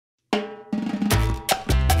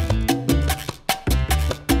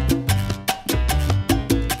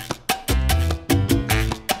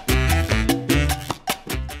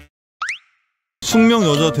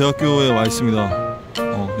숙명여자대학교에 와 있습니다.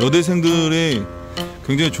 여대생들이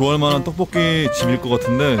굉장히 좋아할 만한 떡볶이 집일 것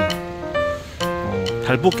같은데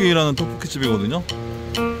달볶이라는 떡볶이집이거든요.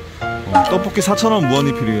 떡볶이 4,000원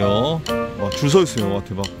무한리필이에요. 줄 서 있어요. 와,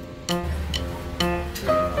 대박.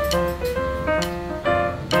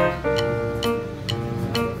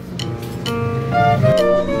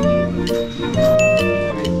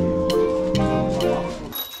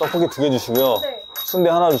 떡볶이 2개 주시고요. 네. 순대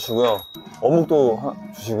하나 주시고요. 어묵도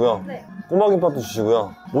주시고요. 네. 꼬마김밥도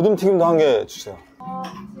주시고요. 모듬튀김도 1개 주세요.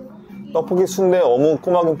 떡볶이, 순대, 어묵,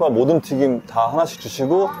 꼬마김밥, 모듬튀김 다 하나씩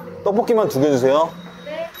주시고 떡볶이만 2개 주세요.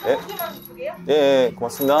 네. 떡볶이만 2개요? 예,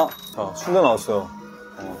 고맙습니다. 순대 나왔어요.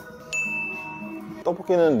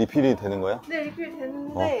 떡볶이는 리필이 되는 거예요? 네, 리필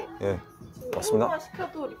되는데 예, 맞습니다. 1인분만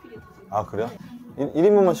시켜도 리필이 되죠. 아, 그래요?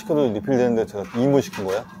 1인분만 시켜도 리필 되는데 제가 2인분 시킨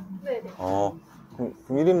거예요? 네네. 그럼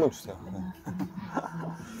 1인분 주세요. 네.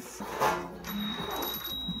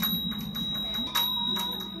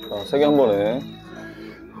 자, 3개 한 번에.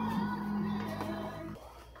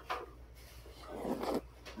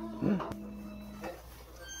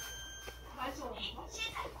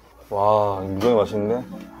 와, 무지하게 맛있는데?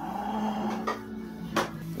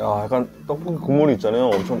 야, 약간 떡볶이 국물이 있잖아요.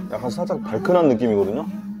 엄청 약간 살짝 달큰한 느낌이거든요.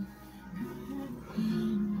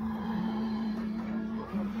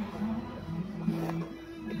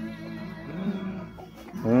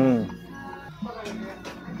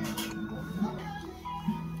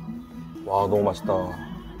 와, 너무 맛있다.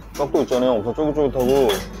 떡도 있잖아요. 엄청 쫄깃쫄깃하고.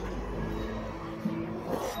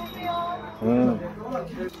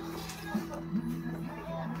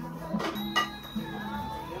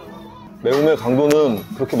 매움의 강도는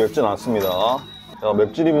그렇게 맵진 않습니다. 야,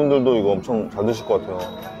 맵찔이 분들도 이거 엄청 잘 드실 것 같아요.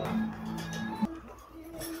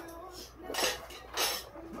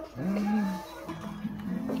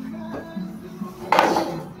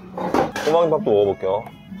 꼬마김밥도 먹어볼게요.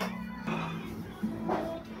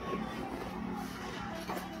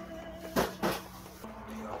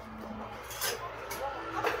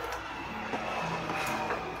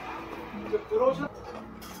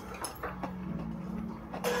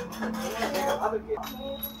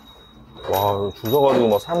 와, 줄 서가지고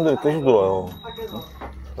막 사람들이 계속 들어와요.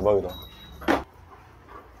 대박이다.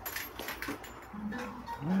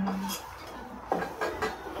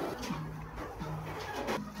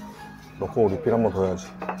 넣고 리필 한 번 더 해야지.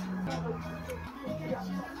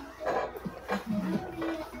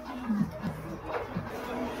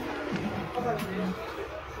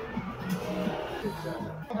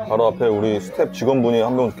 바로 앞에 우리 스텝 직원분이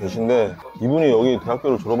한 명 계신데, 이분이 여기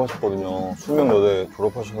대학교를 졸업하셨거든요. 숙명여대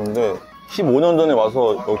졸업하셨는데 15년 전에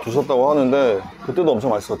와서 여기 드셨다고 하는데 그때도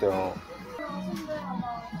엄청 맛있었대요.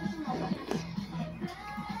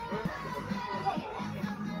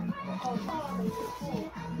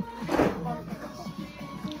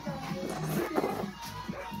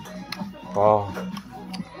 아,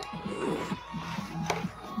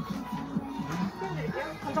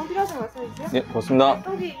 간장 필요하신 거 말씀해주세요. 예, 고맙습니다.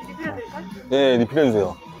 떡이 리필해드릴까요? 예,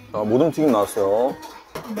 리필해주세요. 자, 모듬튀김 나왔어요.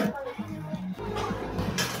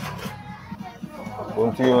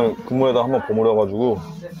 모듬튀김을 국물에다 한번 버무려가지고.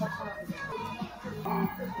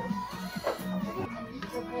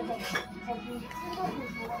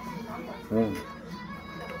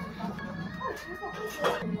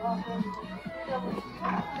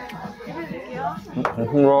 리필해드릴게요.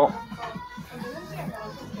 감사합니다.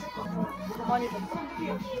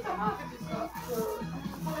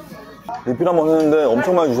 리필 한번 했는데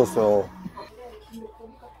엄청 많이 주셨어요.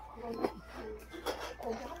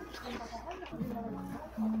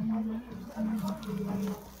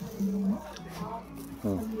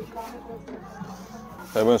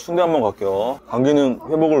 자, 이번엔 순대 한번 갈게요. 감기는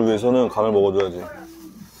회복을 위해서는 간을 먹어줘야지.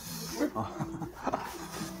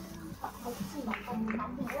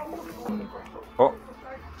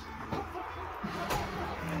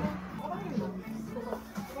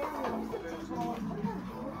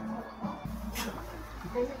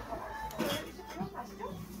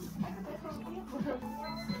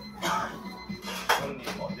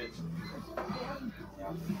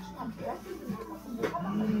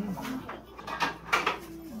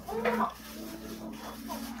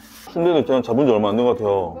 순대도 있잖아요. 잡은 지 얼마 안 된 것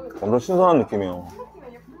같아요. 엄청 신선한 느낌이에요.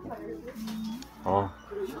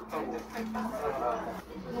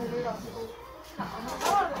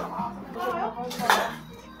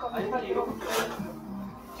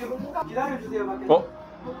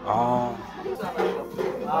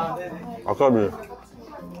 아까비.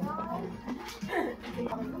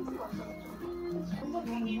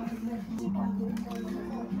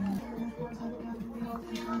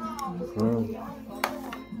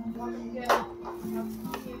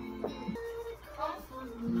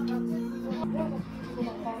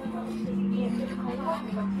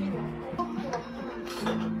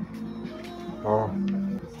 아.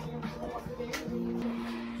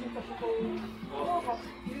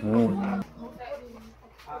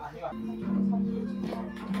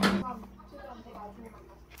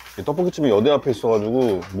 이 떡볶이집이 여대 앞에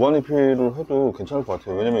있어가지고 무한리필을 해도 괜찮을 것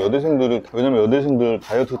같아요. 왜냐면 여대생들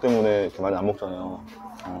다이어트 때문에 이렇게 많이 안 먹잖아요.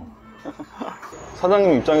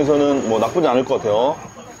 사장님 입장에서는 뭐 나쁘지 않을 것 같아요.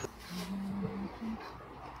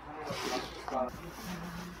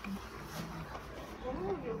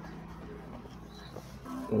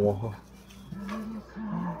 우와.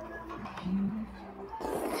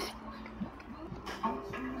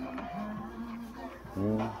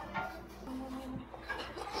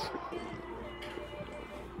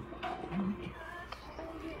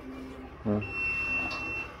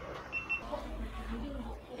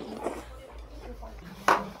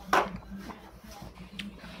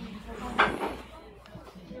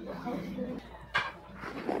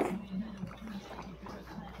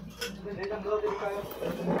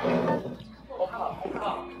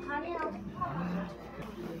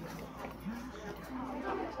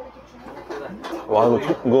 와,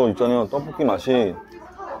 이거 있잖아요. 떡볶이 맛이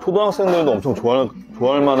초등학생들도 엄청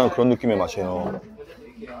좋아할 만한 그런 느낌의 맛이에요.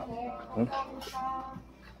 응?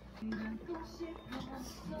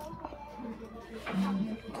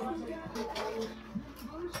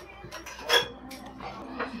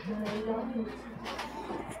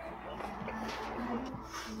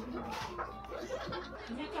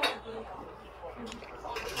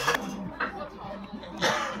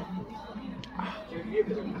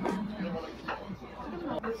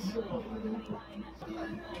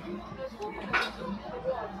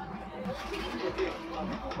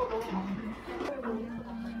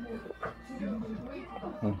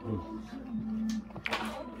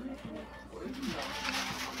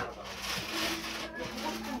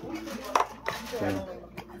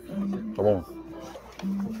 저번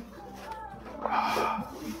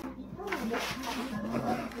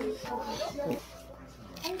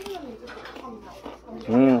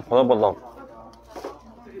바삭바삭.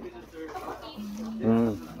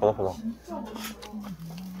 바삭바삭.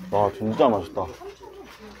 와, 진짜 맛있다.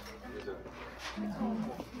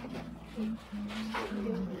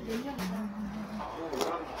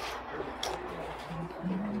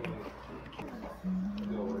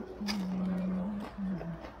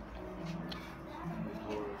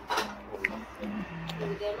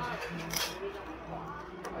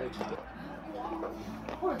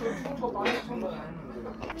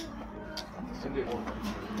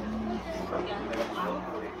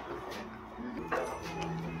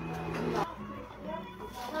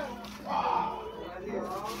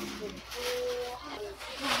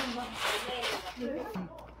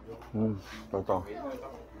 맛있다.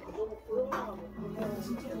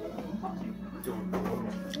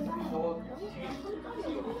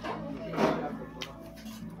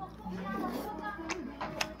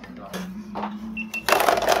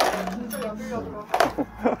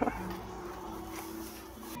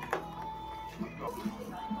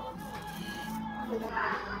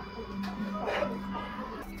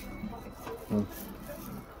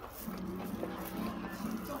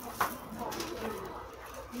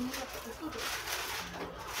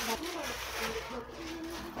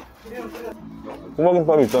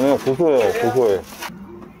 꼬마김밥이 있잖아요. 고소해요. 고소해.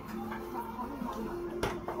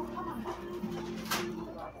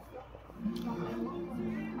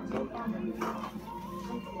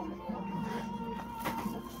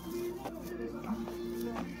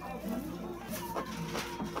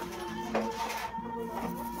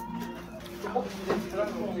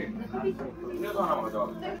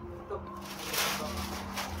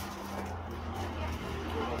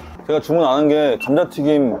 제가 주문 안 한 게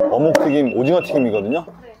감자튀김, 어묵튀김, 오징어튀김이거든요.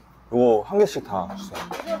 요거 한 개씩 다 주세요.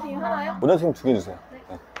 오징어튀김 하나요? 오징어튀김 2개 주세요.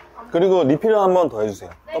 네. 그리고 리필 한 번 더 해주세요.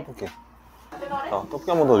 떡볶이. 자, 떡볶이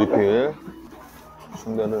한 번 더 리필.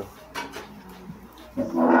 순대를.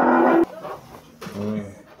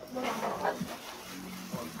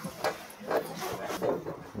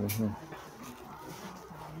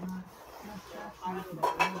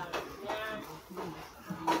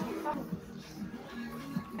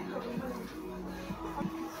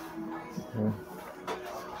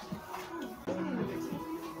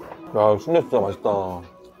 야, 순대 진짜 맛있다.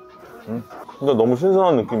 진짜 너무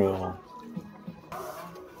신선한 느낌이야.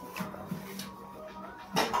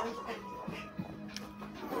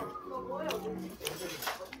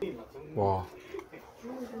 와.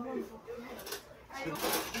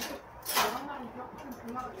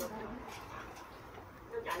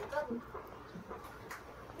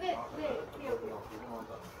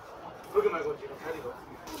 거기 말고 지금 자리도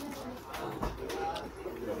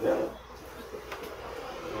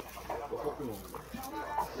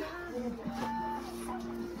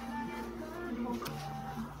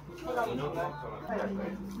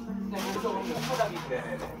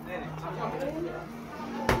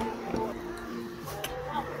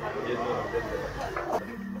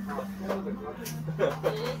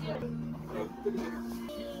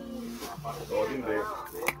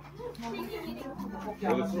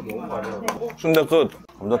순대 끝.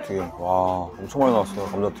 감자튀김. 와, 엄청 많이 나왔어요,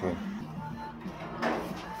 감자튀김.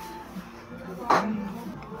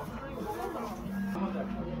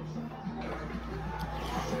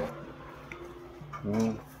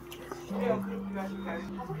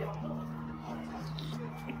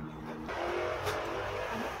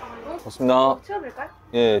 고맙습니다. 치워드릴까요?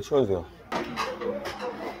 예, 치워주세요.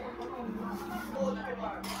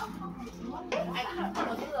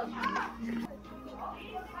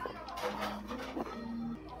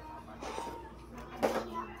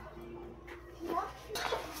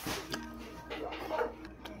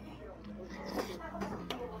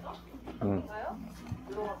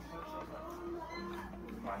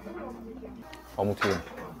 어묵튀김.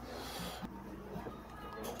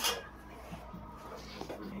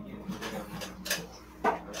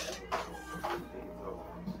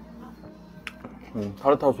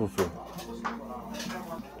 타르타르 소스.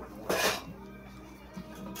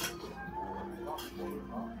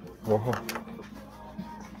 어허.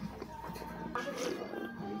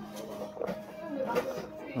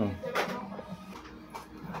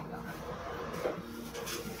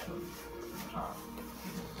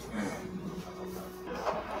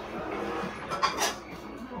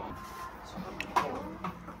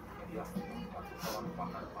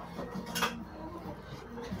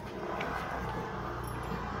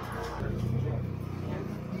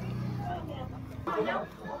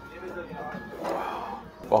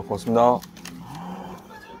 와, 고맙습니다.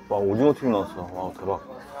 와, 오징어 튀김 나왔어. 와, 대박.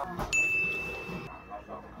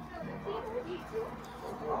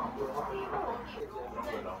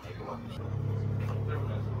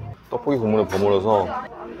 떡볶이 국물에 버무려서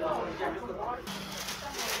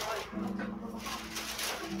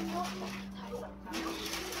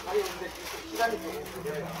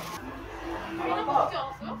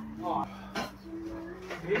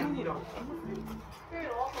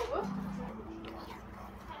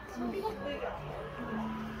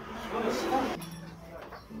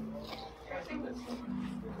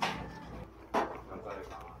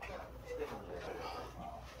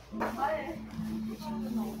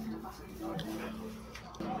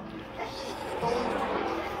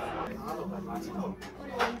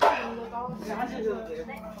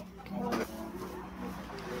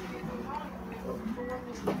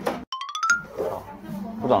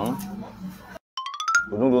포장. 이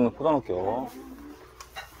정도는 포장할게요.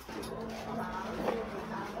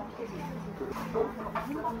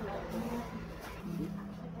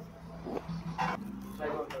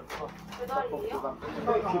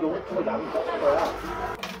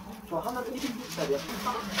 저 하나 1인분짜리야.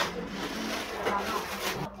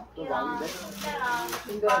 좀 많은데? 순대랑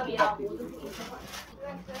김밥도 있고.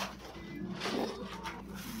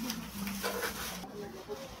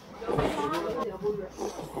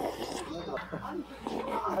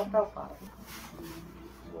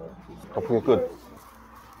 떡볶이 끝.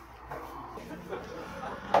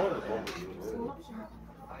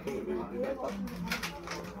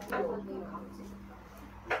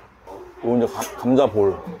 이거 이제 감자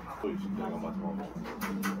볼.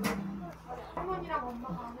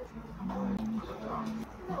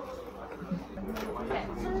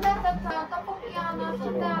 순대 세트, 떡볶이 하나,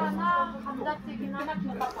 순대 하나, 감자튀김 하나,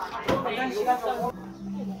 김밥 하나.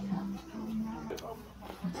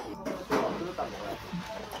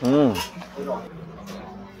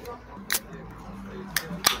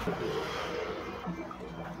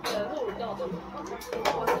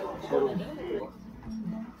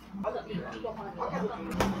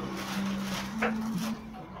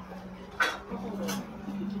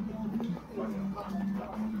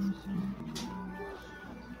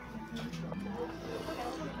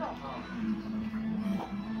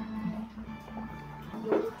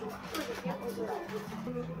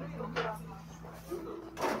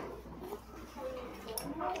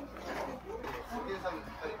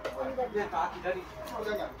 네, 다 기다리.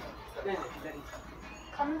 포장이 안 돼. 네, 기다리.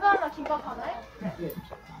 감자 하나, 김밥 하나요? 네.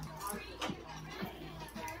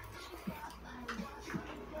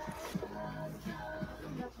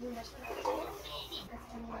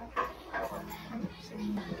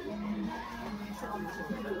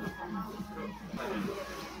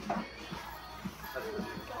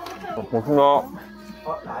 고맙습니다.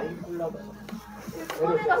 라임 콜라보.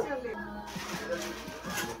 어디 가시는데?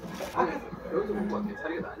 여기서 본 것 같아.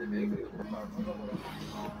 자리가 나뉘네. 그래요.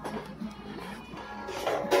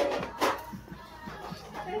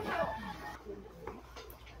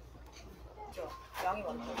 양이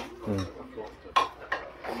많죠.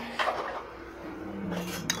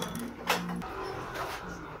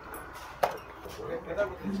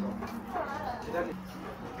 배달부터 있어. 기다리.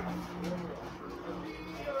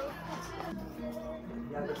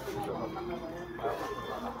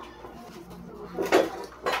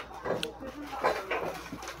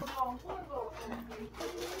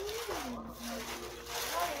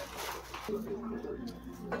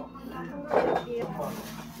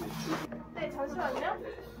 네, 잠시만요.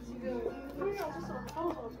 지금 설명 실수가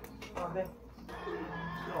떨어져가지고. 아, 네.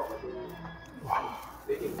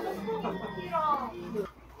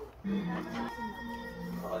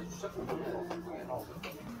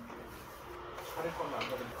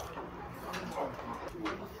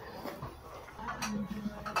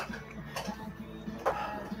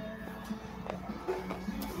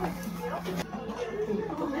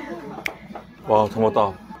 와,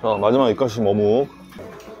 담았다. 자, 마지막 입가심 어묵.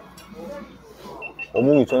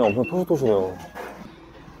 어묵 있잖아요. 엄청 토실토실해요.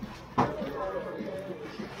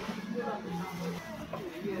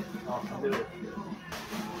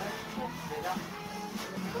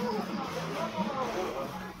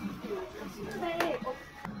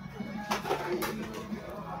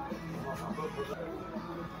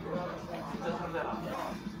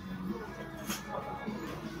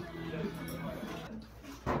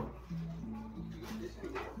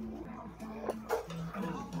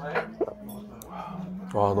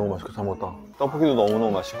 와, 너무 맛있게 잘 먹었다. 떡볶이도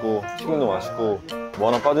너무너무 맛있고 튀김도 맛있고 뭐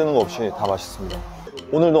하나 빠지는 거 없이 다 맛있습니다.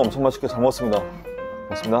 오늘도 엄청 맛있게 잘 먹었습니다.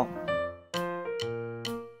 고맙습니다.